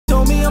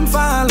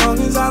fine, long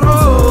as I don't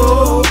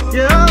fold.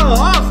 Yeah,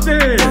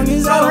 Austin. Long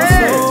as I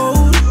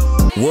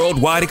don't fold.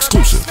 Worldwide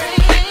exclusive.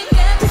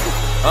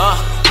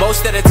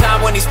 Most of the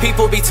time when these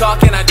people be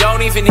talking, I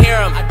don't even hear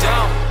them.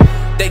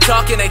 They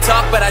talk and they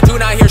talk, but I do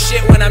not hear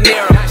shit when I'm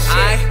near them.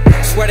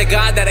 I swear to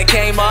God that I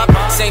came up,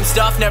 same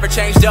stuff, never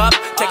changed up.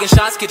 Taking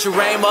shots, get your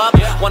aim up.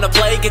 Wanna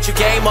play, get your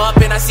game up.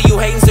 And I see you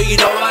hating, so you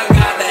know I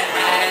got that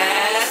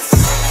ass.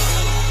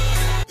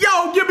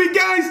 Yo, Gibby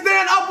gang,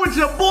 stand up with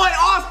your boy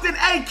Austin.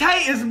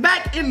 AK is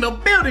back in the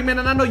building, man,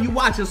 and I know you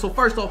watching. So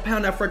first off,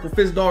 pound that freckle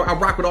fist, dog. I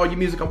rock with all your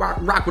music. I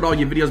rock with all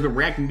your videos. Been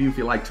reacting to you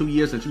for like 2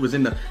 years since you was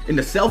in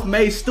the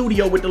self-made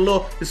studio with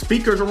the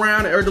speakers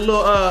around, or the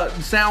little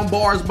sound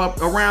bars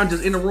around,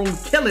 just in the room,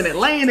 killing it,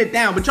 laying it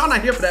down. But y'all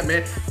not here for that,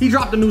 man. He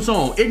dropped a new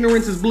song,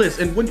 Ignorance is Bliss,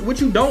 and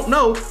what you don't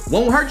know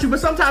won't hurt you,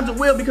 but sometimes it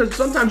will, because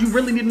sometimes you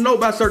really need to know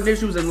about certain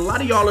issues, and a lot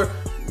of y'all are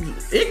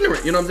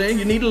ignorant, you know what I'm saying?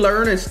 You need to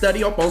learn and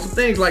study up on some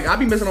things. Like, I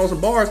be missing on some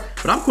bars,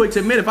 but I'm quick to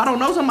admit, if I don't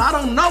know something, I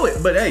don't know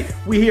it. But hey,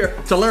 we here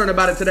to learn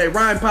about it today.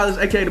 Ryan Pilots,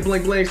 aka the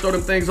Bling Blings, throw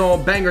them things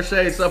on, banger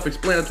shade,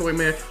 self-explanatory,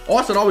 man.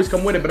 Austin always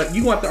come with it, but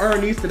you gonna have to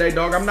earn these today,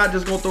 dog. I'm not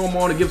just gonna throw them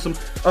on and give some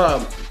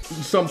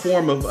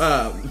form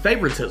of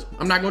favoritism.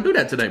 I'm not gonna do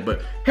that today.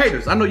 But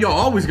haters, I know y'all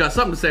always got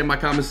something to say in my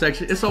comment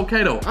section. It's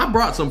okay though. I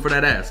brought some for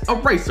that ass. A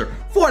racer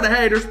for the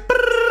haters.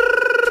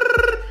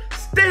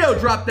 Still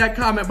drop that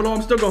comment below.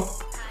 I'm still gonna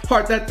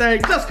heart that thing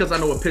just because I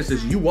know it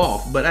pisses you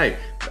off. But hey,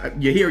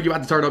 you're here, you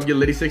about to turn up your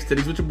Liddy 6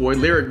 titties with your boy.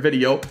 Lyric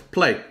video,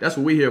 play. That's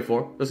what we here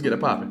for. Let's get it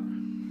popping.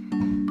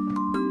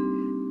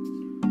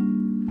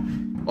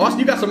 Austin,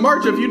 you got some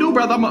merch. If you do,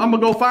 brother, I'm gonna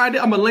go find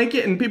it. I'm gonna link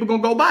it and people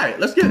gonna go buy it.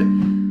 Let's get it.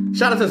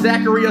 Shout out to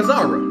Zachary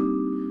Azara.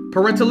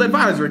 Parental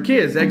advisory.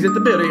 Kids, exit the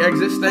building.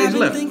 Exit stage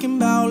left. Thinking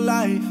about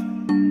life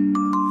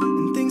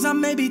and things I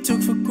maybe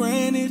took for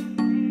granted.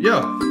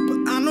 Yeah.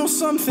 But I know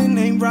something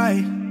ain't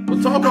right.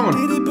 We'll talk on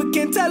I did it, but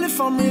can't tell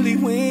if I'm really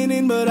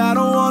winning. But I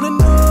don't wanna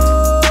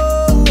know.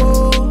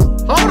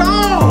 Hold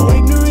on.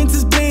 Ignorance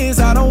is bliss.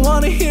 I don't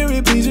wanna hear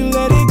it. Please you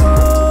let it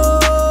go.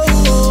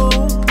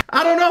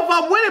 I don't know if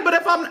I'm winning, but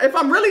if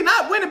I'm really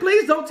not winning,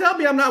 please don't tell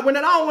me I'm not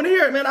winning. I don't want to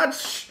hear it, man.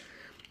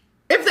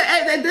 If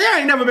there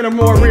ain't never been a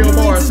more real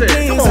bar said.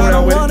 Come on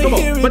now with it. Come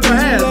on. Put your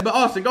hands. But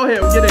Austin, go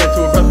ahead and get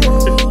into it,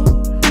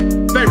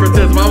 brother.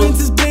 Favoritism.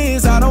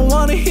 I don't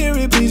wanna hear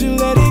it. Please you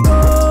let it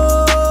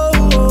go.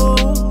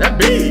 That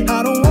beat.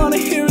 I don't wanna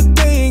hear a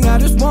thing. I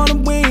just wanna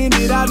win.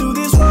 Did I do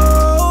this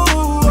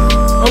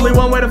wrong? Only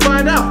one way to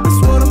find out.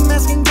 That's what I'm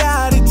asking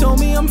God. He told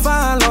me I'm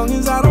fine, long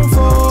as I don't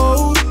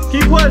fold.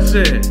 Keep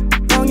pushing.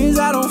 Long as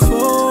I don't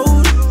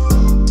fold.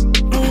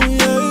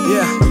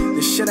 Yeah,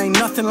 this shit ain't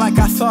nothing like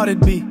I thought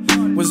it'd be.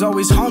 Was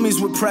always homies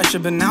with pressure,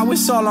 but now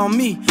it's all on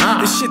me.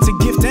 This shit's a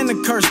gift and a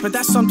curse, but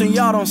that's something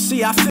y'all don't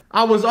see.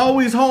 I was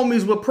always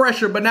homies with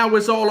pressure, but now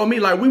it's all on me.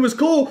 Like, we was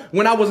cool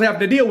when I wasn't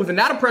having to deal with it.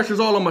 Now the pressure's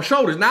all on my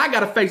shoulders. Now I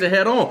gotta face it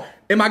head on.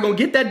 Am I gonna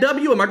get that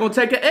W? Am I gonna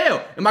take an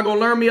L? Am I gonna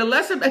learn me a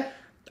lesson?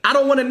 I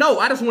don't wanna know.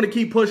 I just wanna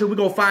keep pushing. We're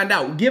gonna find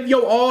out. Give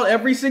your all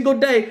every single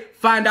day.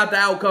 Find out the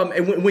outcome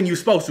and when you're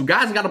supposed to.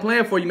 Guys got a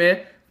plan for you,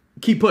 man.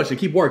 Keep pushing,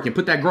 keep working.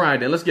 Put that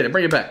grind in. Let's get it.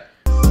 Bring it back.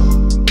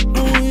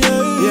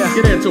 Yeah,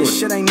 get into it.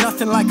 Shit ain't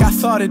nothing like I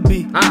thought it'd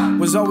be.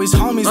 Was always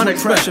homies with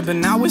pressure, but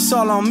now it's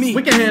all on me.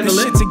 We can handle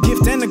this it. Shit's a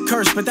gift and a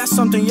curse, but that's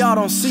something y'all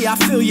don't see. I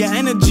feel your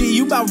energy.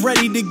 You about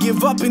ready to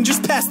give up and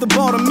just pass the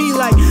ball to me.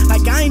 Like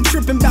I ain't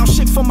tripping about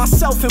shit for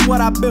myself and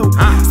what I built.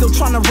 Still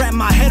trying to wrap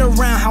my head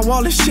around how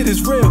all this shit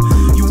is real.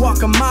 You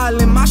walk a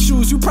mile in my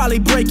shoes, you probably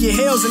break your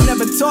heels and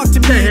never talk to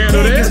me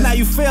again. Cause now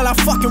you feel how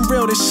fucking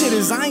real this shit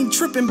is. I ain't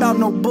tripping about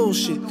no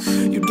bullshit.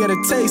 You get a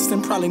taste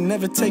and probably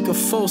never take a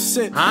full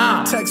sip.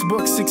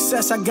 Textbook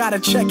success, I gotta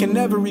check in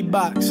every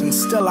box, and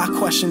still I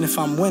question if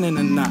I'm winning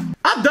or not.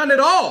 I've done it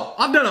all.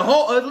 I've done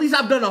at least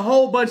I've done a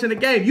whole bunch in the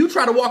game. You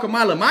try to walk a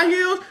mile in my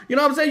heels, you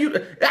know what I'm saying?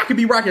 I could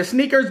be rocking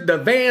sneakers, the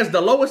Vans, the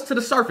lowest to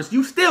the surface.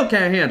 You still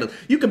can't handle it.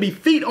 You could be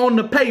feet on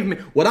the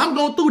pavement. What I'm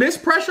going through, this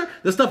pressure,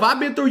 the stuff I've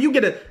been through, you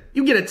get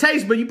a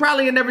taste, but you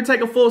probably ain't never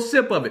take a full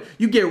sip of it.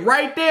 You get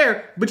right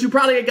there, but you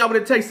probably ain't got what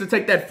it takes to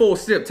take that full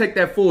sip, take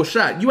that full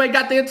shot. You ain't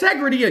got the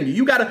integrity in you.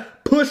 You gotta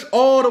push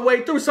all the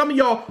way through. Some of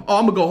y'all, oh,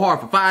 I'm gonna go hard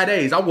for 5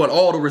 days. I want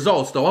all the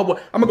results though. I'm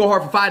gonna go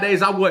hard for 5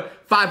 days. I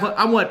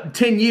want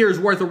 10 years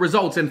worth of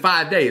results in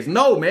 5 days.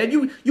 No, man,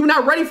 you're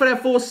not ready for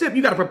that full sip.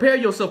 You gotta prepare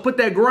yourself, put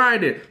that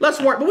grind in. Let's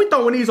work, but we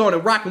throwing these on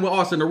and rocking with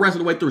Austin the rest of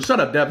the way through. Shut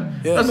up,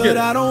 Devin. Yeah, let's get it.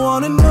 I don't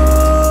wanna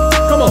know.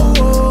 Come on.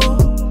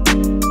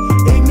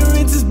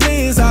 Ignorance is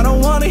bliss. I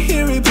don't wanna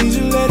hear it. Please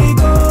you let it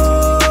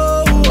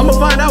go. I'm gonna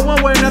find out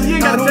one way or another. You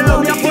ain't gotta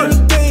tell me. I push.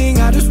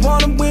 I just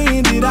wanna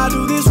win. Did I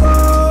do this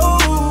wrong?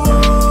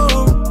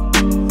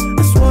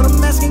 That's what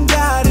I'm asking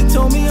God. He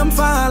told me I'm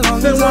fine, long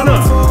as I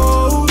don't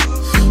fold.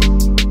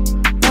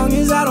 Long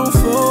as I don't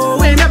fold.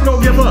 We ain't never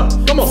gonna give up.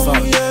 Come on,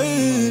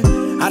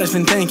 I just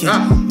been thinking,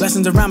 blessings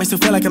blessings around me, still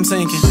feel like I'm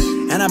sinking.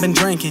 And I've been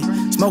drinking,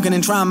 smoking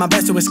and trying my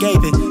best to escape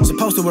it.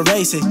 Supposed to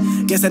erase it,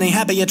 guess that ain't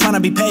happy, you're trying to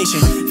be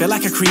patient. Feel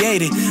like I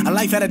created a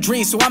life out of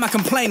dreams, so I'm not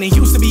complaining.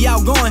 Used to be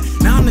outgoing,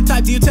 now I'm the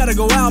type that you tell to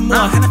go out more.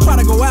 And I try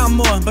to go out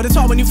more, but it's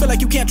hard when you feel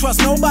like you can't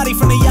trust nobody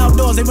from the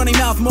outdoors. They run their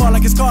mouth more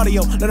like it's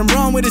cardio. Let them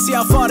run with it, see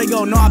how far they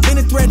go. No, I've been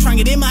a thread trying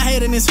to get in my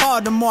head, and it's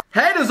hard the more.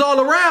 Haters all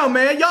around,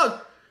 man.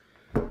 Y'all,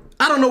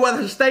 I don't know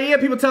whether to stay in.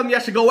 People tell me I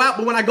should go out,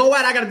 but when I go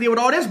out, I gotta deal with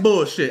all this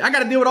bullshit. I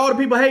gotta deal with all the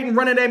people hating,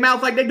 running their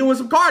mouth like they doing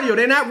some cardio.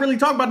 They're not really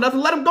talking about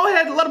nothing. Let them go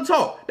ahead and let them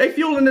talk. They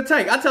fueling the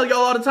tank. I tell y'all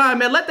all the time,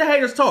 man, let the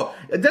haters talk.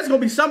 There's gonna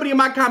be somebody in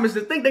my comments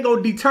that think they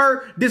gonna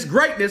deter this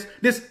greatness,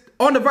 this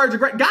on the verge of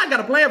great. God got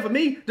a plan for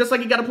me, just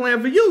like he got a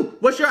plan for you.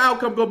 What's your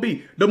outcome gonna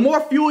be? The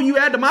more fuel you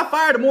add to my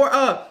fire, the more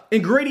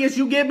ingredients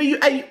you give me.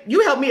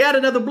 You help me add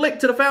another brick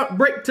to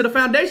the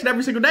foundation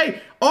every single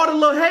day. All the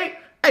little hate,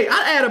 I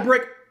add a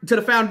brick to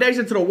the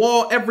foundation, to the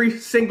wall every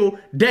single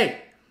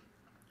day.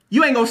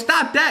 You ain't gonna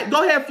stop that.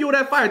 Go ahead and fuel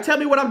that fire. Tell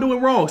me what I'm doing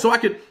wrong so I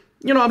could,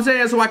 you know what I'm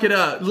saying, so I could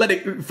let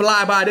it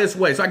fly by this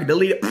way, so I can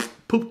delete it,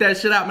 poop that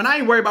shit out. Man, I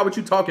ain't worried about what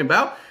you talking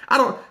about.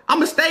 I'm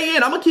gonna stay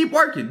in. I'm gonna keep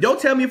working.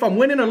 Don't tell me if I'm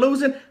winning or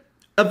losing.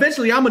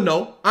 Eventually, I'm gonna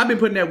know. I've been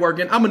putting that work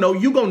in. I'm gonna know.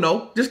 You gonna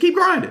know. Just keep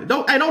grinding.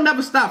 Don't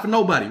never stop for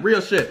nobody. Real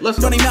shit. Let's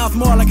go. Running mouth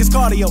more like it's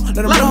cardio. Let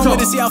them run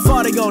with it, see how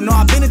far they go. No,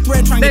 I've been a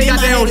thread trying to get in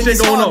my head, and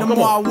it's hard. The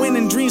more I win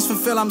and dreams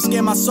fulfill, I'm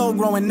scared my soul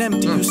growing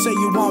empty. You say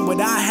you want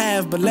what I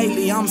have, but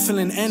lately I'm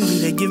feeling envy.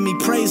 They give me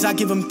praise, I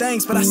give them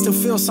thanks, but I still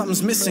feel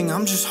something's missing.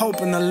 I'm just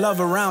hoping the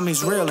love around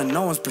me's real and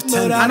no one's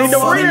pretending. I need the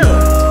real.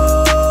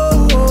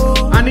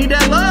 I need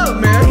that love,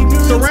 man.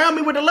 Surround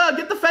me with the love.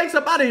 Get the fakes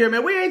up out of here,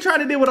 man. We ain't trying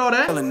to deal with all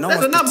that. There's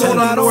enough going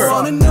on in the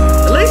world.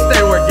 At least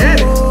stay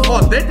organic,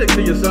 authentic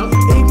to yourself.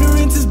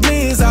 Ignorance is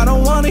bliss. I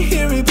don't want to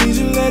hear it. Please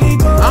just let it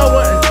go.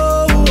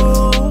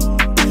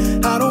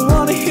 I don't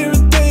want to hear a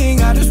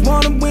thing. I just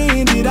want to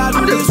win. Did I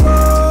do this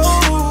wrong?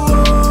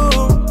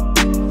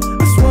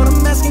 That's what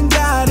I'm asking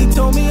God. He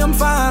told me I'm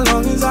fine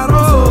long as I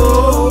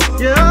don't fold.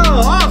 Yeah,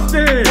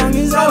 Austin. Long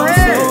as I don't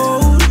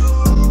fold.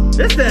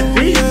 This that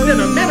deep,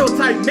 sentimental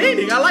type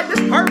meaning. I like this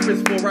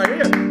purposeful right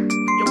here.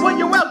 Well,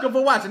 you're welcome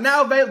for watching.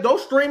 Now available. Go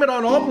stream it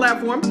on all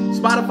platforms: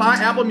 Spotify,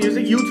 Apple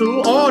Music,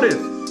 YouTube, all this.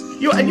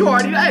 You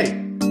already,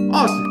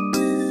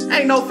 awesome.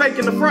 Ain't no fake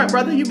in the front,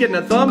 brother. You getting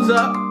a thumbs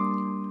up.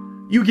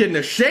 You getting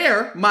a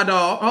share, my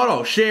dog. Hold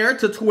on, share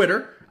to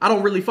Twitter. I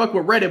don't really fuck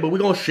with Reddit, but we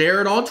gonna share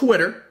it on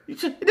Twitter.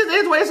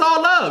 It's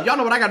all love. Y'all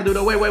know what I gotta do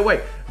though.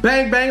 Wait.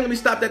 Bang, bang. Let me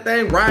stop that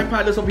thing. Ryan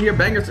Pilots over here.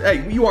 Bangers.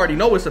 Hey, you already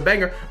know it's a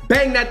banger.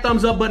 Bang that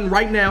thumbs up button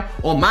right now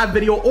on my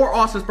video or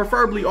Austin's.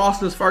 Preferably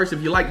Austin's first.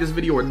 If you like this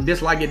video or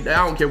dislike it,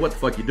 I don't care what the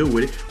fuck you do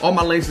with it. All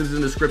my links is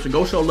in the description.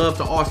 Go show love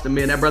to Austin,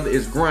 man. That brother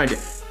is grinding.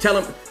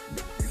 Tell him.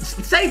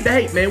 Save the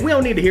hate, man. We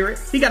don't need to hear it.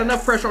 He got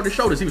enough pressure on his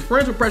shoulders. He was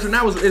friends with pressure.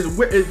 Now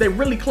they're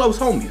really close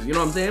homies. You know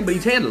what I'm saying? But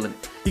he's handling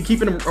it. He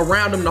keeping him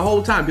around him the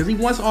whole time because he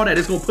wants all that.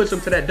 It's gonna push him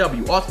to that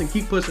W. Austin,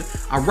 keep pushing.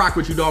 I rock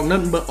with you, dog.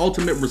 Nothing but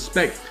ultimate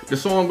respect. The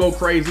song go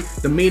crazy.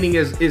 The meaning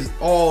is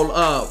all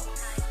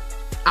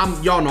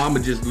y'all know I'ma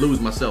just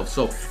lose myself.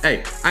 So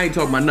hey, I ain't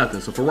talking about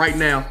nothing. So for right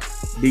now,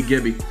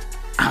 dgibby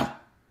out.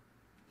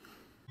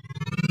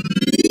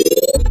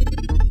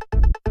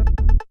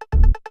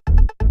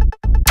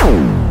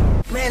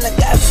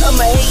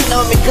 Summer hating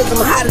on me cause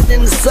I'm hotter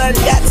than the sun.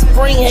 Got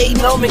spring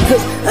hating on me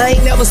cause I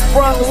ain't never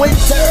sprung.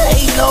 Winter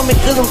hating on me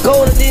cause I'm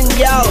colder than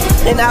y'all.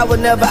 And I would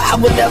never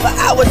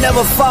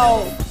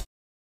fall.